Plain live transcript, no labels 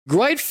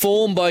Great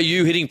form by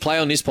you hitting play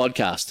on this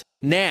podcast.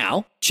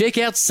 Now, check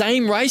out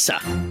Same Racer,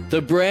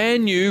 the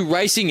brand new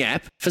racing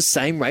app for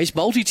same race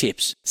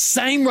multi-tips.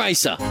 Same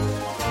Racer.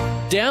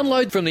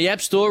 Download from the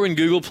App Store and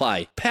Google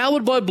Play.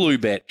 Powered by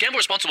Bluebet. Gamble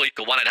responsibly.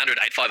 Call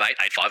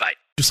 1-800-858-858.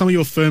 Just some of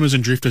your firmers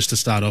and drifters to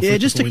start off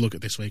with before we look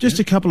at this week. Just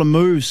a couple of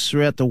moves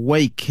throughout the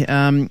week.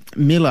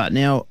 Miller.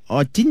 Now,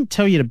 I didn't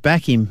tell you to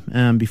back him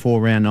before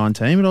round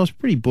 19, but I was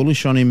pretty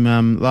bullish on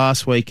him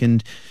last week,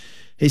 and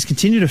he's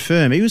continued to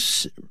firm. He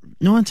was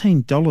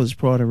 $19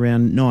 prior to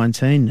round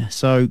 19.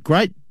 So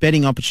great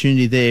betting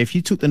opportunity there. If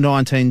you took the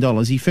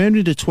 $19, he firmed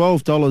into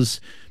 $12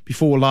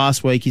 before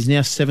last week. He's now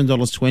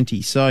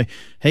 $7.20. So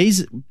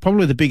he's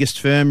probably the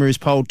biggest firmer. He's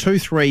polled 2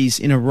 threes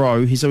in a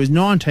row. So his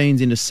 19's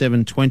into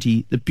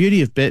 $7.20. The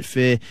beauty of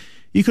Betfair,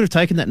 you could have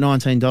taken that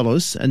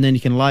 $19 and then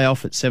you can lay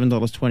off at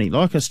 $7.20.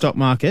 Like a stock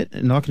market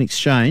and like an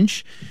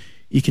exchange,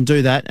 you can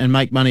do that and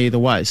make money either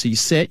way. So you're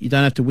set. You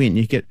don't have to win.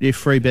 You get your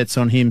free bets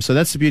on him. So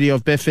that's the beauty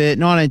of Betfair.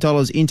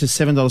 $19 into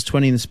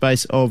 $7.20 in the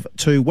space of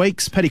 2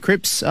 weeks. Paddy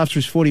Cripps, after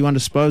his 41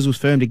 disposals,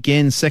 firmed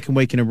again, second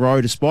week in a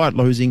row despite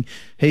losing.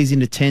 He's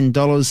into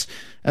 $10.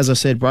 As I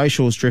said,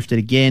 Brayshaw's drifted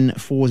again.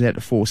 4's out to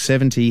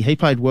 $4.70. He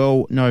played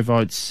well. No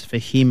votes for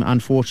him,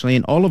 unfortunately.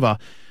 And Oliver,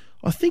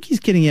 I think he's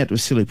getting out to a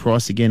silly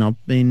price again.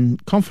 I've been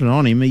confident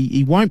on him.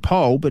 He won't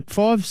poll, but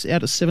 5's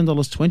out at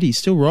 $7.20. He's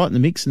still right in the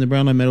mix in the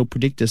Brownlow Medal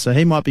predictor, so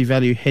he might be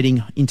value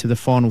heading into the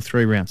final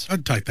 3 rounds.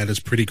 I'd take that as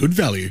pretty good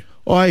value.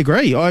 I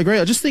agree.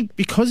 I just think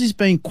because he's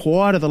been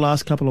quieter the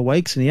last couple of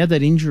weeks and he had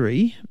that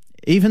injury,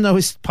 even though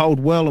he's polled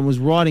well and was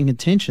right in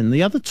contention,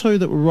 the other 2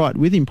 that were right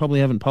with him probably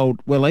haven't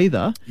polled well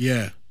either.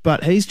 Yeah.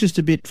 But he's just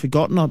a bit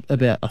forgotten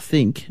about, I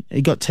think.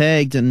 He got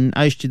tagged and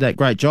Ace did that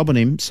great job on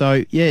him.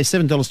 So, yeah,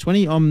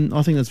 $7.20,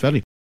 I think that's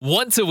value.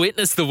 Want to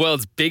witness the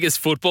world's biggest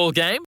football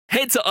game?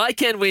 Head to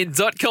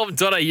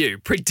iCanWin.com.au,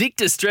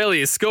 predict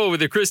Australia's score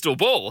with a crystal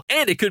ball,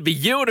 and it could be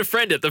you and a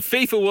friend at the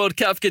FIFA World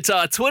Cup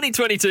Qatar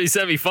 2022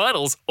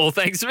 semi-finals, all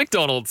thanks to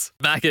McDonald's.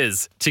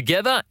 Maccas,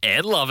 together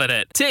and loving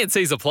it.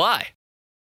 TNCs apply.